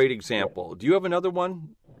 That's a great example. Yeah. Do you have another one?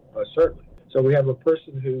 Certainly. So we have a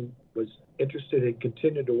person who was interested in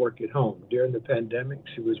continuing to work at home. During the pandemic,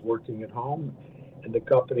 she was working at home, and the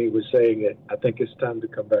company was saying, I think it's time to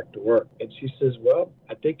come back to work. And she says, well,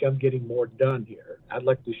 I think I'm getting more done here. I'd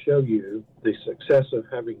like to show you the success of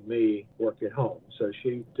having me work at home. So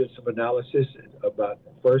she did some analysis about,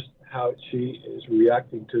 first, how she is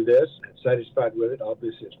reacting to this and satisfied with it.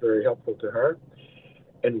 Obviously, it's very helpful to her.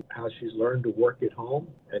 And how she's learned to work at home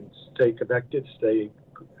and stay connected, stay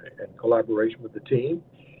in collaboration with the team.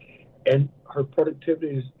 And her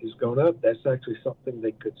productivity is going up. That's actually something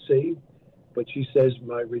they could see. But she says,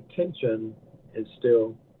 my retention is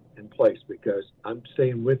still in place because I'm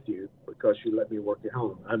staying with you because you let me work at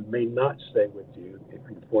home. I may not stay with you if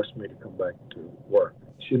you force me to come back to work.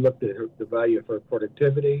 She looked at the value of her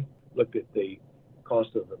productivity, looked at the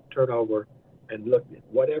cost of the turnover, and looked at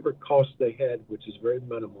whatever cost they had, which is very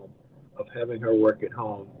minimal, of having her work at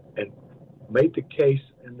home, and made the case,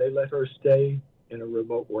 and they let her stay in a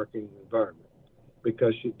remote working environment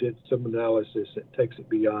because she did some analysis that takes it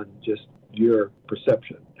beyond just your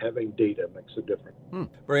perception. Having data makes a difference.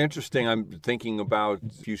 Very interesting. I'm thinking about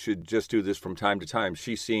if you should just do this from time to time.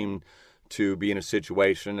 She seemed to be in a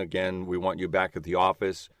situation, again, we want you back at the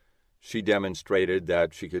office. She demonstrated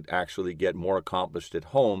that she could actually get more accomplished at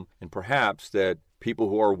home, and perhaps that people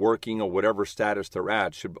who are working or whatever status they're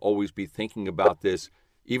at should always be thinking about this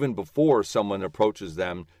even before someone approaches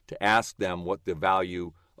them to ask them what the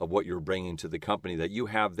value of what you're bringing to the company, that you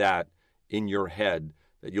have that in your head,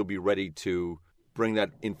 that you'll be ready to bring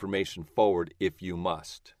that information forward if you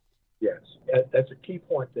must. Yes, that's a key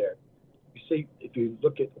point there. You see, if you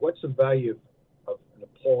look at what's the value of an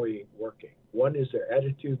employee working, one is their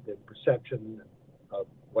attitude and perception of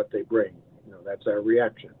what they bring. That's our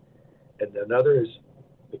reaction. And another is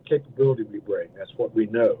the capability we bring. That's what we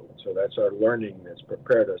know. So that's our learning that's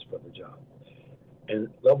prepared us for the job. And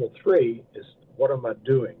level 3 is, what am I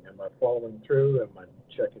doing? Am I following through? Am I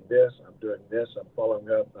checking this? I'm doing this. I'm following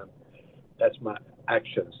up. That's my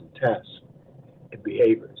actions and tasks and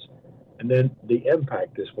behaviors. And then the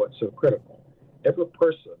impact is what's so critical. Every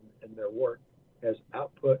person in their work has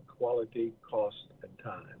output, quality, cost, and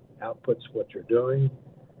time. Output's what you're doing,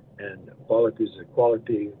 and quality is the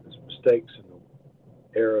quality, the mistakes and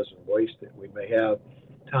the errors and waste that we may have.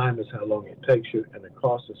 Time is how long it takes you, and the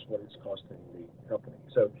cost is what it's costing the company.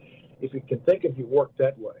 So if you can think of your work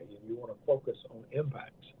that way, and you want to focus on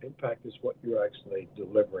impacts, impact is what you're actually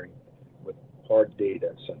delivering with hard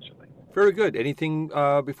data, essentially. Very good. Anything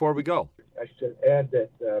before we go? I should add that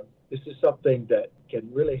this is something that can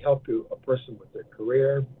really help a person with their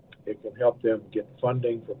career. It can help them get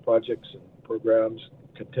funding for projects and programs,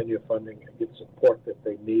 continue funding, and get support that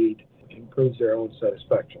they need. It improves their own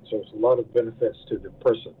satisfaction. So it's a lot of benefits to the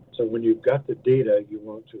person. So when you've got the data, you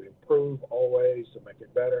want to improve always to make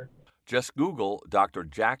it better. Just Google Dr.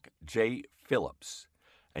 Jack J. Phillips,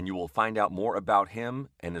 and you will find out more about him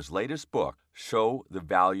and his latest book, Show the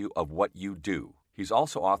Value of What You Do. He's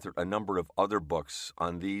also authored a number of other books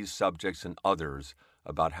on these subjects and others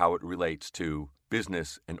about how it relates to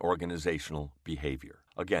business and organizational behavior.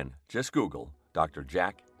 Again, just Google Dr.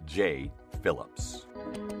 Jack J. Phillips.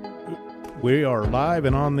 We are live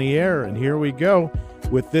and on the air, and here we go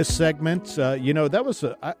with this segment.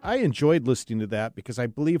 I enjoyed listening to that because I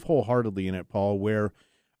believe wholeheartedly in it, Paul, where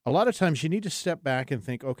a lot of times you need to step back and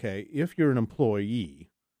think, okay, if you're an employee,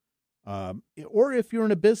 or if you're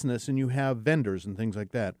in a business and you have vendors and things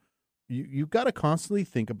like that, you've got to constantly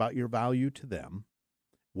think about your value to them,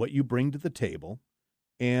 what you bring to the table,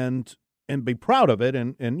 and be proud of it,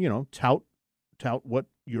 and tout what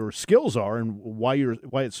your skills are and why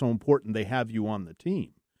it's so important they have you on the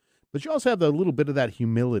team. But you also have a little bit of that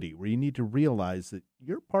humility where you need to realize that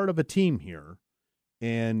you're part of a team here,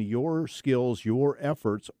 and your skills, your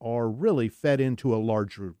efforts are really fed into a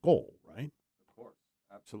larger goal, right? Of course,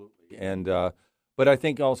 absolutely. And but I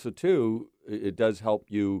think also too, it does help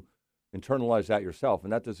you internalize that yourself,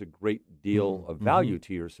 and that does a great deal of value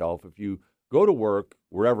to yourself if you go to work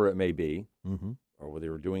wherever it may be, or whether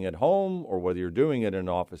you're doing it at home or whether you're doing it in an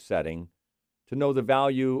office setting, to know the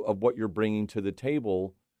value of what you're bringing to the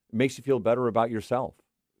table. It makes you feel better about yourself.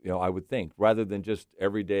 I would think, rather than just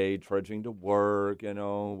every day trudging to work,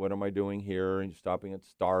 what am I doing here? And stopping at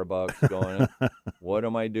Starbucks, going, what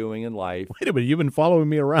am I doing in life? Wait a minute, you've been following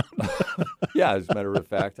me around. Yeah, as a matter of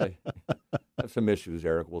fact, I have some issues,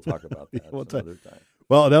 Eric. We'll talk about that another time.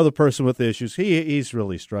 Well, another person with issues, he's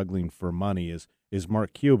really struggling for money is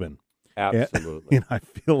Mark Cuban. Absolutely. And I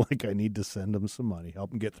feel like I need to send him some money,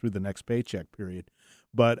 help him get through the next paycheck period.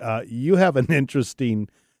 But you have an interesting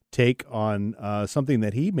take on something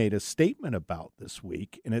that he made a statement about this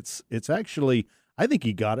week, and it's actually, I think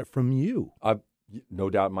he got it from you. No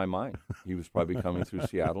doubt in my mind. He was probably coming through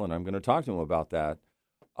Seattle, and I'm going to talk to him about that.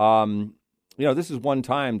 This is one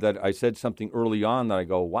time that I said something early on that I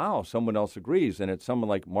go, wow, someone else agrees, and it's someone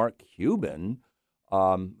like Mark Cuban,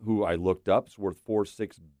 who I looked up, is worth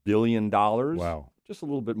 $4-6 billion. Wow. Just a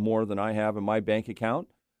little bit more than I have in my bank account.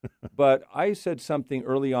 But I said something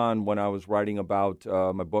early on when I was writing about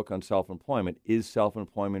my book on self-employment, Is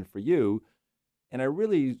Self-Employment for You? And I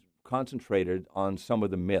really concentrated on some of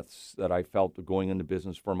the myths that I felt going into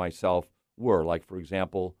business for myself were. Like, for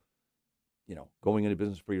example, going into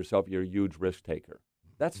business for yourself, you're a huge risk taker.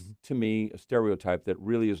 That's to me a stereotype that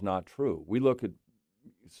really is not true. We look at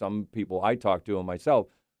some people I talk to and myself,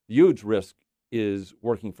 the huge risk is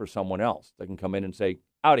working for someone else. They can come in and say,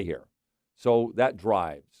 out of here. So that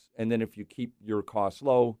drives. And then if you keep your costs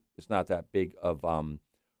low, it's not that big of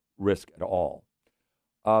risk at all.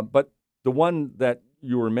 But the one that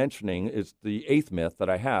you were mentioning is the eighth myth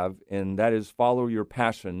that I have, and that is follow your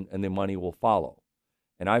passion and the money will follow.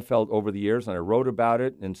 And I felt over the years, and I wrote about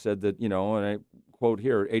it and said that, and I quote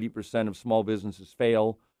here, 80% of small businesses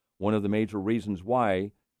fail. One of the major reasons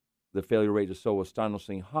why the failure rate is so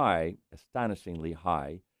astonishingly high,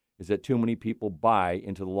 is that too many people buy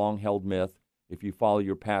into the long-held myth, if you follow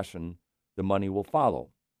your passion, the money will follow.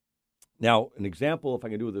 Now, an example, if I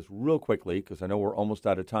can do this real quickly, because I know we're almost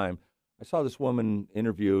out of time, I saw this woman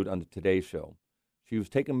interviewed on the Today Show. She was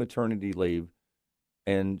taking maternity leave,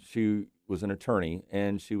 and she was an attorney,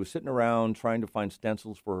 and she was sitting around trying to find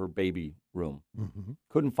stencils for her baby room. Mm-hmm.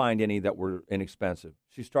 Couldn't find any that were inexpensive.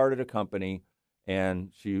 She started a company, and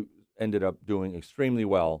she ended up doing extremely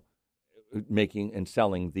well, making and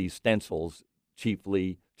selling these stencils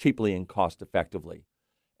cheaply and cost effectively.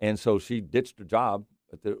 And so she ditched her job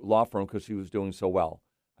at the law firm because she was doing so well.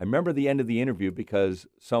 I remember the end of the interview because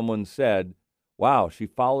someone said, wow, she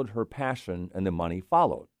followed her passion and the money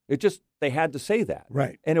followed. They had to say that.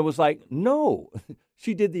 Right. And it was like, no,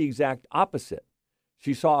 she did the exact opposite.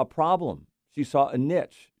 She saw a problem. She saw a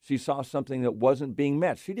niche. She saw something that wasn't being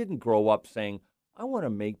met. She didn't grow up saying, I want to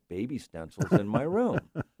make baby stencils in my room.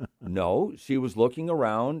 No, she was looking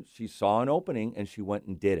around. She saw an opening, and she went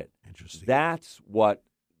and did it. Interesting. That's what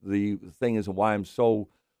the thing is and why I'm so,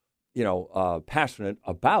 passionate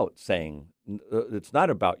about saying it's not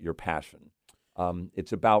about your passion.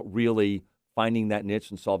 It's about really finding that niche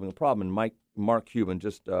and solving a problem. And Mark Cuban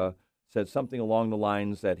just said something along the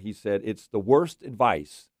lines that he said it's the worst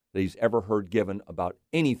advice that he's ever heard given about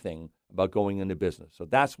anything about going into business. So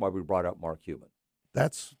that's why we brought up Mark Cuban.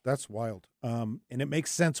 That's wild. And it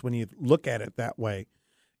makes sense when you look at it that way.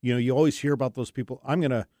 You always hear about those people. I'm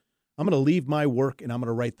gonna leave my work and I'm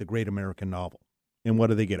gonna write the great American novel. And what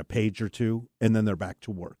do they get? A page or two, and then they're back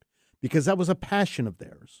to work. Because that was a passion of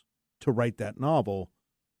theirs to write that novel,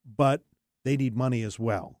 but they need money as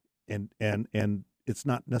well. And it's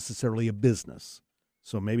not necessarily a business.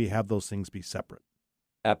 So maybe have those things be separate.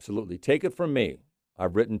 Absolutely. Take it from me.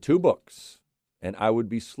 I've written 2 books. And I would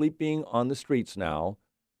be sleeping on the streets now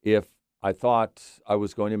if I thought I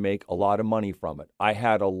was going to make a lot of money from it. I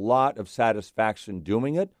had a lot of satisfaction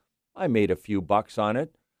doing it. I made a few bucks on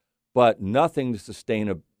it, but nothing to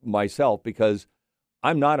sustain myself because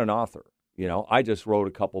I'm not an author. I just wrote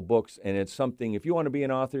a couple books, and it's something, if you want to be an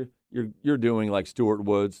author, you're doing like Stuart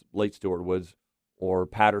Woods, late Stuart Woods, or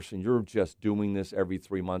Patterson. You're just doing this every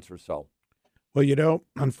 3 months or so. Well,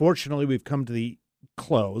 unfortunately, we've come to the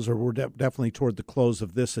close, or we're definitely toward the close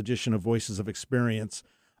of this edition of Voices of Experience.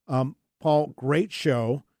 Paul, great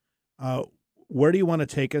show. Where do you want to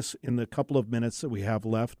take us in the couple of minutes that we have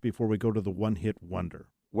left before we go to the one-hit wonder?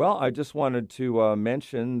 Well, I just wanted to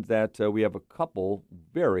mention that we have a couple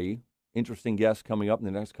very interesting guests coming up in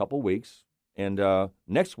the next couple weeks. And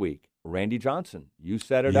next week, Randy Johnson. You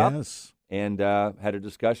set it up and had a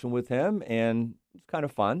discussion with him, and it's kind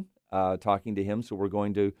of fun talking to him. So we're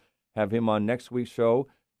going to have him on next week's show.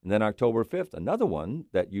 And then October 5th, another one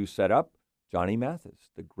that you set up, Johnny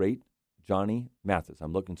Mathis, the great Johnny Mathis.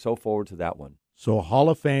 I'm looking so forward to that one. So a Hall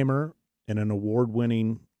of Famer and an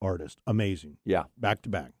award-winning artist. Amazing. Yeah. Back to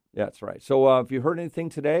back. Yeah, that's right. So if you heard anything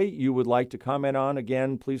today you would like to comment on,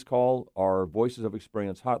 again, please call our Voices of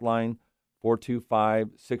Experience hotline,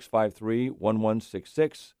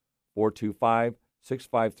 425-653-1166,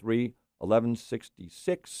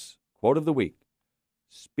 425-653-1166. Quote of the week.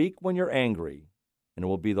 Speak when you're angry, and it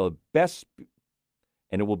will be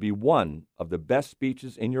one of the best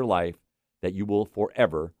speeches in your life that you will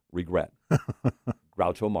forever regret.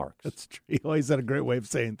 Groucho Marx. That's true. He always had a great way of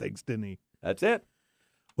saying things, didn't he? That's it.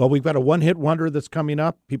 Well, we've got a one-hit wonder that's coming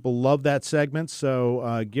up. People love that segment,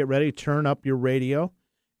 so get ready, turn up your radio,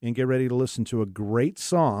 and get ready to listen to a great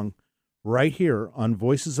song right here on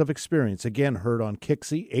Voices of Experience. Again, heard on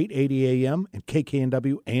Kixie, 880 a.m. and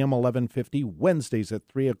KKNW AM 1150, Wednesdays at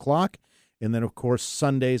 3 o'clock, and then, of course,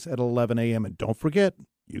 Sundays at 11 a.m. And don't forget,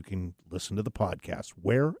 you can listen to the podcast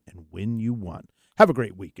where and when you want. Have a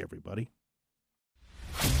great week, everybody.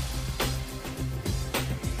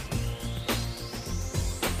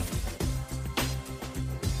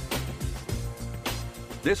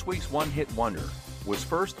 This week's one-hit wonder was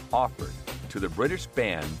first offered to the British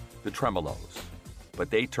band The Tremolos,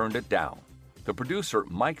 but they turned it down. The producer,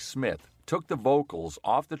 Mike Smith, took the vocals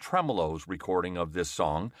off the Tremolos recording of this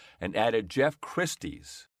song and added Jeff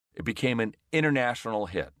Christie's. It became an international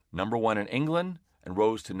hit, #1 in England, and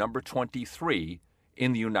rose to number 23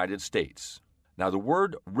 in the United States. Now, the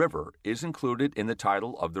word river is included in the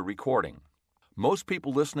title of the recording. Most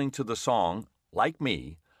people listening to the song, like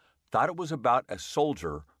me, thought it was about a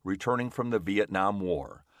soldier returning from the Vietnam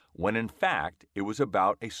War, when in fact it was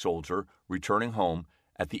about a soldier returning home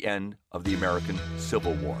at the end of the American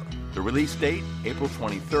Civil War. The release date, April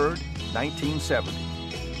 23rd,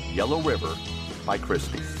 1970. Yellow River by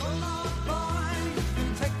Christie.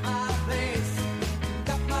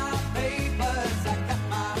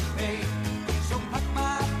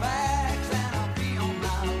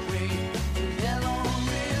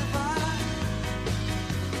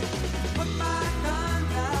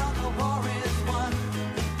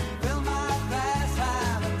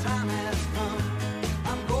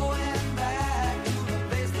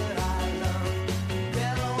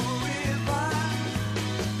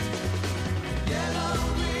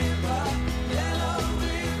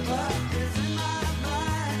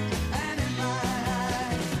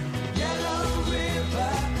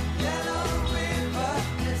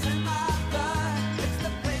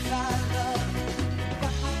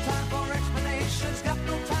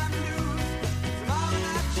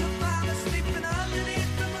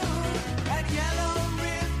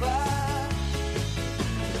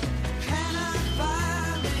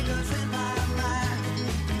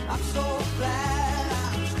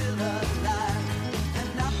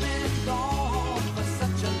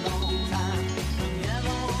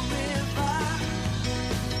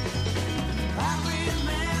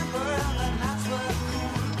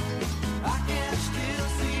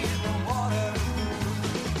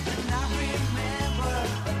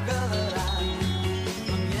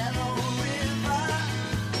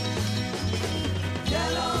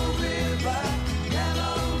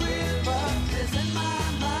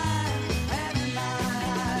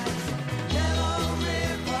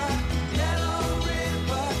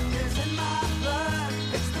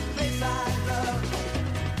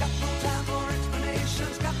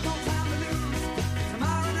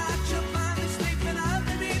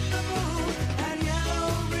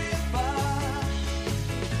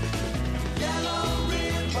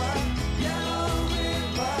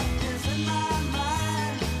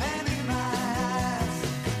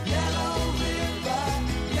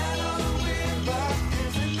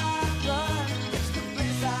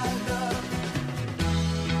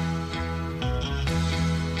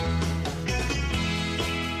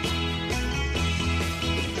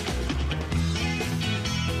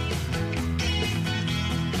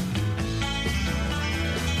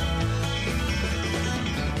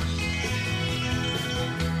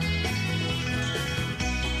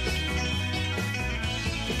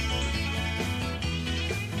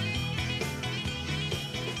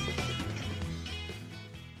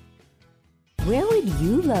 Where would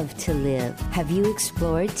you love to live? Have you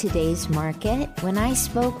explored today's market? When I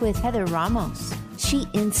spoke with Heather Ramos, she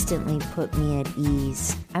instantly put me at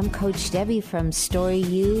ease. I'm Coach Debbie from Story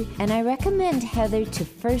U, and I recommend Heather to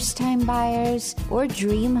first-time buyers or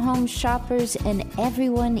dream home shoppers and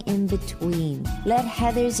everyone in between. Let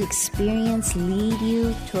Heather's experience lead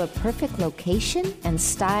you to a perfect location and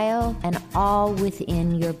style, and all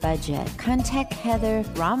within your budget. Contact Heather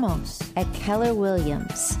Ramos at Keller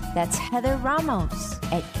Williams. That's Heather Ramos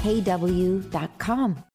at kw.com.